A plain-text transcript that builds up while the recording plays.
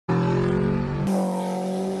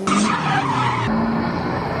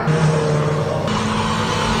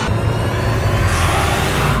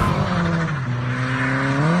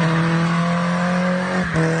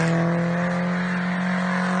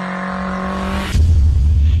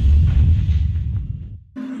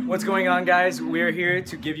What's going on, guys? We're here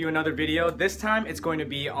to give you another video. This time it's going to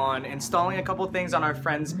be on installing a couple things on our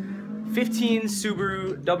friend's 15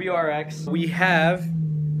 Subaru WRX. We have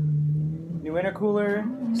new intercooler,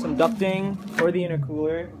 some ducting for the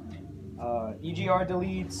intercooler, EGR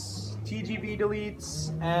deletes, TGV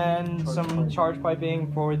deletes, and some charge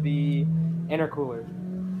piping for the intercooler.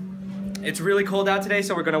 It's really cold out today,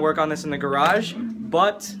 so we're going to work on this in the garage,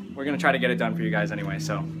 but we're going to try to get it done for you guys anyway,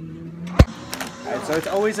 so. Alright, so it's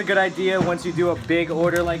always a good idea once you do a big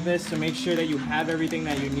order like this to make sure that you have everything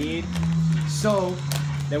that you need, so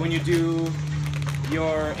that when you do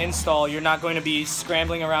your install, you're not going to be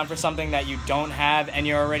scrambling around for something that you don't have and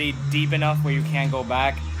you're already deep enough where you can't go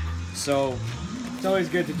back. So it's always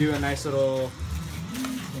good to do a nice little,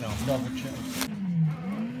 you know, double check.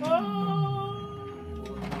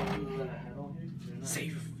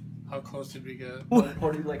 Safe. How close did we get?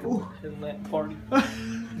 Party like a inlet party.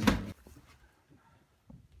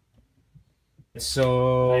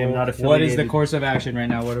 So, I am not what is the course of action right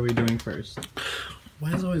now? What are we doing first?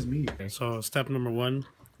 Why is it always me? So, step number one,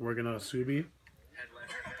 we're gonna Subi.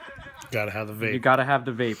 Gotta have the vape. You gotta have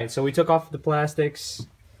the vape. So we took off the plastics.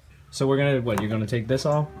 So we're gonna, what, you're gonna take this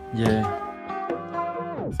off? Yeah.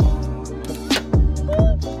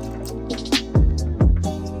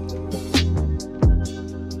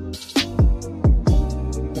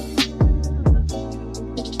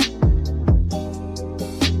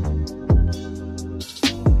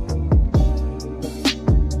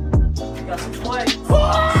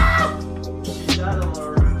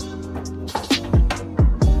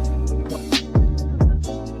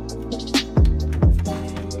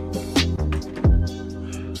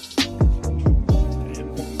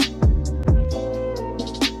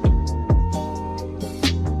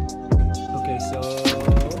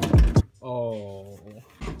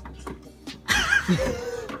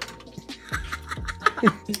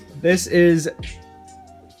 This is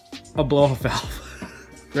a blow-off valve,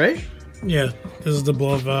 right? Yeah, this is the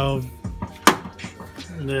blow valve.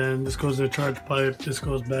 And then this goes to the charge pipe. This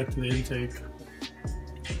goes back to the intake.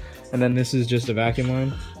 And then this is just a vacuum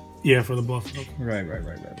line? Yeah, for the blow valve. Right.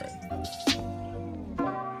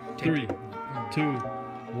 3, 2,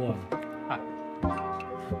 1.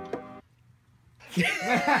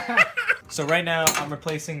 So right now I'm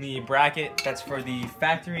replacing the bracket that's for the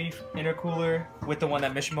factory intercooler with the one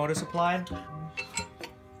that Mishimoto supplied.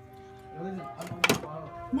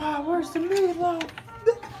 Ma, where's the meatloaf?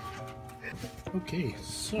 Okay,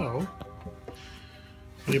 so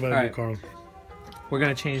what do you about to do, Carl? We're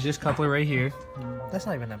gonna change this coupler right here. That's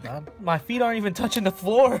not even that bad. My feet aren't even touching the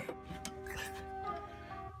floor.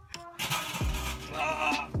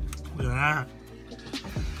 Yeah.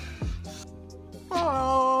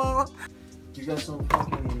 Oh. You got some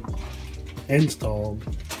fucking Installed.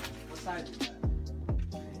 What size is that?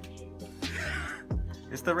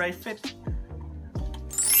 It's the right fit.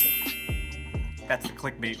 That's the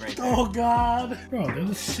clickbait right there. Oh God, bro, they're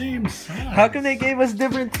the same size. How come they gave us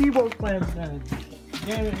different T-bolt clamps then?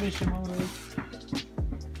 Damn it, Mishimoto.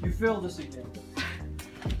 You failed us again.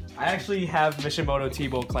 I actually have Mishimoto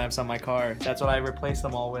T-bolt clamps on my car. That's what I replaced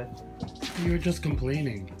them all with. You were just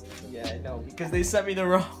complaining. Yeah, I know, because they sent me the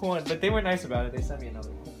wrong one, but they were nice about it. They sent me another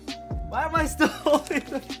one. Why am I still holding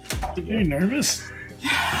them? Are you nervous?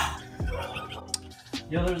 Yeah.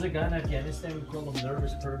 Yo, there was a guy in Afghanistan we called him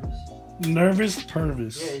Nervous Purvis. Nervous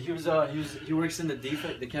Purvis. Yeah, he works in the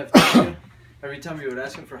cafeteria. Every time you would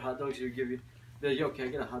ask him for hot dogs, he would give you, be like, yo, can I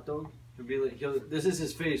get a hot dog? He'll be like, this is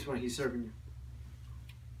his face when he's serving you.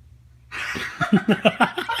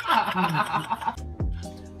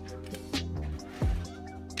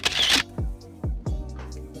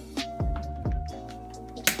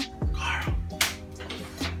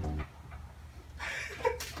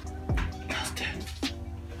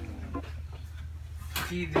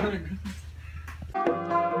 What are you doing?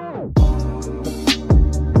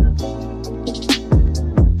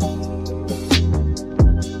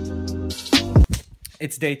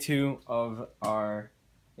 It's day 2 of our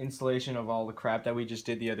installation of all the crap that we just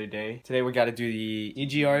did the other day. Today we got to do the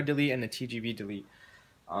EGR delete and the TGV delete.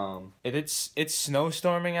 It's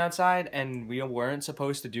snowstorming outside and we weren't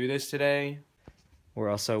supposed to do this today. We're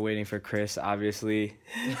also waiting for Chris, obviously,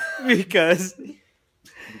 because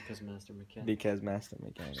Master Mechanic. Because Master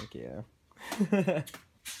Mechanic, yeah.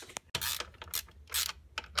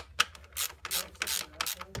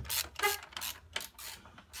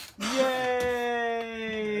 Yay!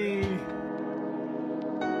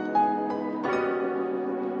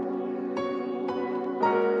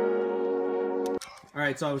 Alright,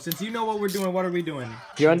 right, so since you know what we're doing, what are we doing?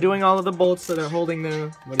 You're undoing all of the bolts that are holding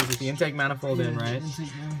the, what is it, the intake manifold in, right?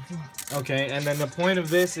 Okay, and then the point of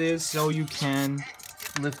this is so you can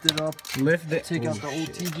lift it up. Lift it. Take out the old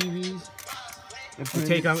TGVs. You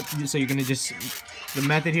take out, so you're gonna just, the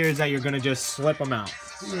method here is that you're gonna just slip them out.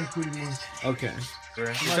 Yeah, pretty much. Okay. You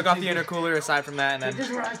took off the intercooler aside from that, and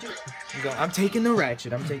then I'm taking the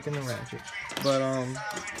ratchet. I'm taking the ratchet. But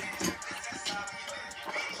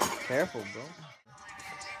careful, bro.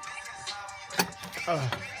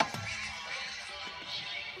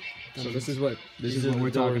 So this is what we're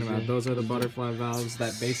talking about. Those are the butterfly valves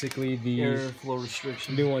that basically the airflow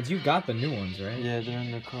restriction. New ones. You got the new ones, right? Yeah, they're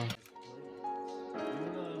in the car.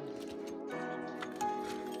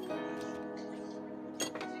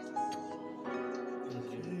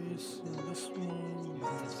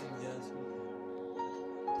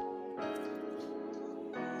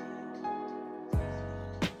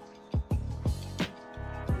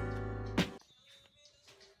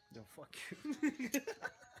 No, fuck you.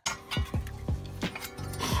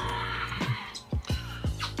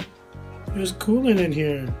 There's coolant in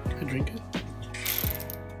here. I drink it.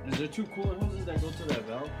 Is there two cooler hoses that go to that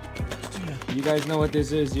valve? Yeah. You guys know what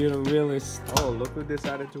this is. You're the realist. Oh, look who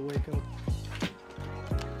decided to wake up.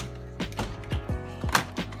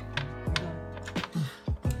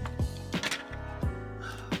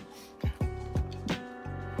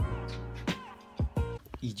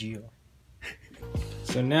 EGO.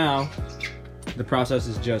 So now, the process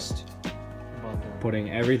is just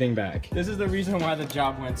putting everything back. This is the reason why the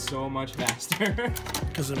job went so much faster.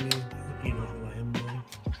 Because I mean, you know who I am, boy.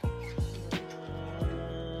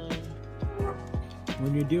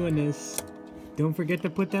 When you're doing this, don't forget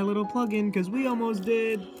to put that little plug in, because we almost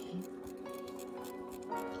did.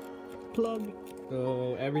 Plug.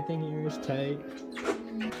 So everything here is tight.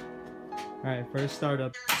 Alright, first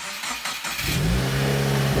startup.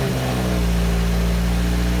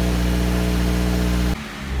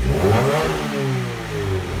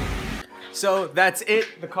 So that's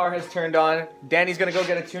it. The car has turned on. Danny's gonna go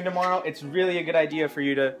get a tune tomorrow. It's really a good idea for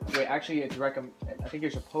you to wait. Actually, it's I think you're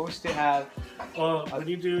supposed to have. When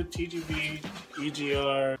you do TGV,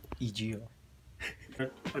 EGR,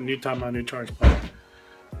 a new top mount, new charge pipe.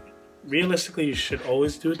 Realistically, you should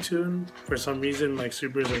always do a tune. For some reason, like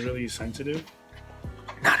Subarus are really sensitive.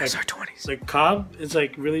 Not like, SR20s. Like Cobb is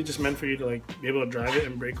like really just meant for you to like be able to drive it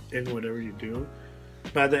and break in whatever you do.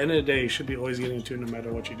 But at the end of the day, you should be always getting a tune no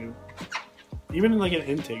matter what you do. Even in like an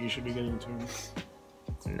intake, you should be getting a tune.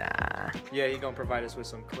 Nah. Yeah, he's gonna provide us with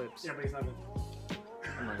some clips. Yeah, but he's not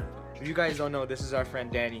gonna. If you guys don't know, this is our friend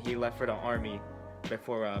Danny. He left for the army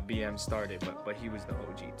before BM started, but he was the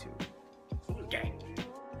OG too. Gang.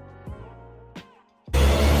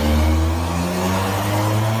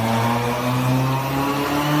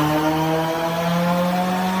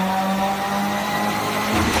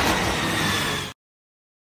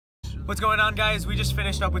 What's going on, guys? We just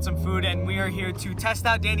finished up with some food and we are here to test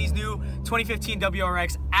out Danny's new 2015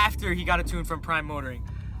 WRX after he got a tune from Prime Motoring.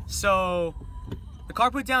 So the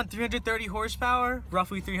car put down 330 horsepower,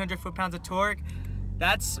 roughly 300 foot-pounds of torque.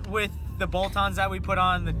 That's with the bolt-ons that we put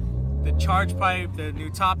on, the charge pipe, the new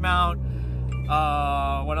top mount.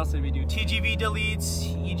 What else did we do? TGV deletes,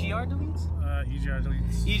 EGR deletes? EGR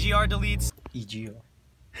deletes. EGR deletes. EGO.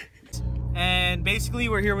 And basically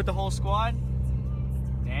we're here with the whole squad.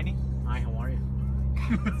 Danny. Hi, how are you?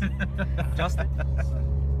 Justin.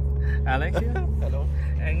 Alex here. Hello.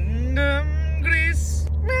 And Chris.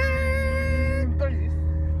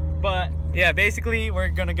 But yeah, basically we're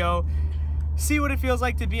gonna go see what it feels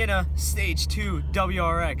like to be in a Stage 2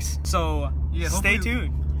 WRX. So yeah, stay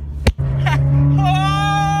tuned.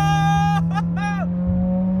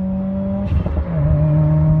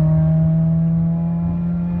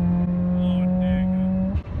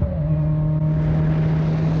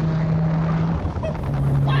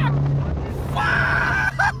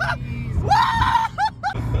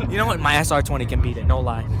 You know what? My SR20 can beat it, no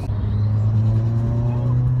lie.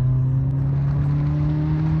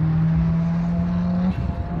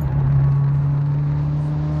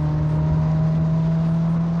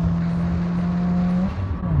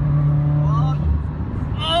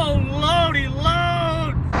 Oh, loady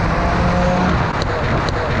load!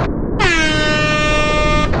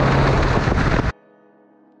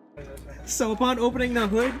 So upon opening the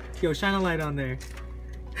hood, yo, shine a light on there.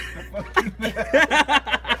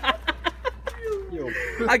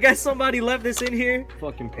 I guess somebody left this in here.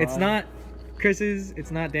 Fucking pride. It's not Chris's,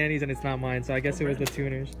 it's not Danny's, and it's not mine, so I guess it was the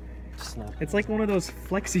tuner's. Snap. It's like one of those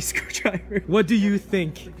flexi screwdrivers. What do you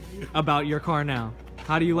think about your car now?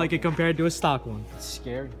 How do you like it compared to a stock one? It's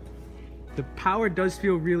scary. The power does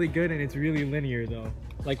feel really good and it's really linear though.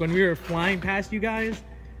 Like when we were flying past you guys,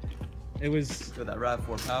 it was... Got that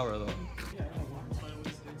RAV4 power though.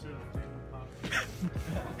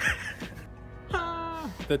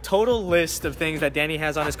 The total list of things that Danny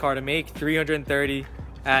has on his car to make 330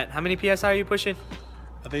 at how many PSI are you pushing?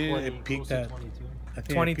 I think it peaked at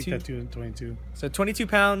 22. 22. So 22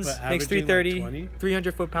 pounds makes 330. Like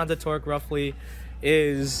 300 foot-pounds of torque roughly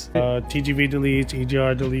is TGV deletes,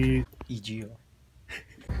 EGR delete, EGR.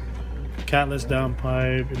 catless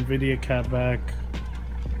downpipe, NVIDIA catback,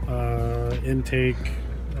 intake,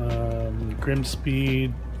 grim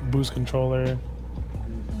speed, boost controller.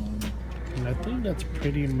 And I think that's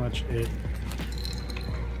pretty much it.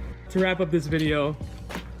 to wrap up this video.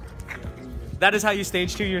 That is how you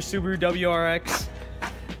stage tune your Subaru WRX.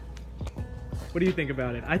 What do you think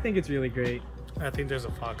about it? I think it's really great. I think there's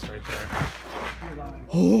a fox right there.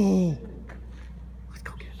 Oh, Let's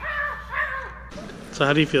go get it. So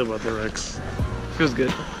how do you feel about the Rex? Feels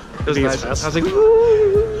good. Feels Think nice. it's I fast? was like,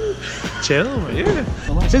 woo! Chill, man.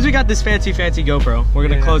 Yeah. since we got this fancy GoPro, we're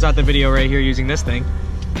gonna close out the video right here using this thing.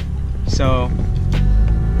 So,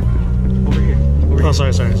 over here. Oh,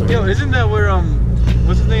 sorry. Yo, isn't that where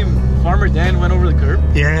what's his name? Farmer Dan went over the curb.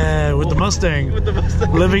 Yeah, with the Mustang. With the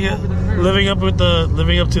Mustang. living up to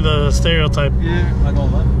the stereotype. Yeah. I go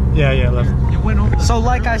left. Yeah, left. It went over. So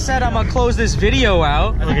like I said, I'm gonna close this video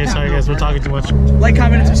out. Okay, sorry guys, we're talking too much. Like,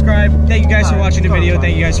 comment, and subscribe. Thank you guys for watching the video.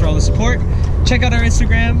 Thank you guys for all the support. Check out our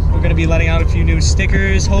Instagram. We're gonna be letting out a few new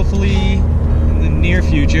stickers, hopefully in the near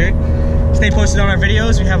future. Stay posted on our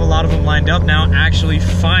videos. We have a lot of them lined up now, actually,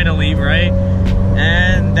 finally, right?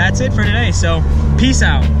 And that's it for today. So, peace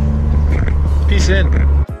out. Peace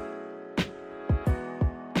in.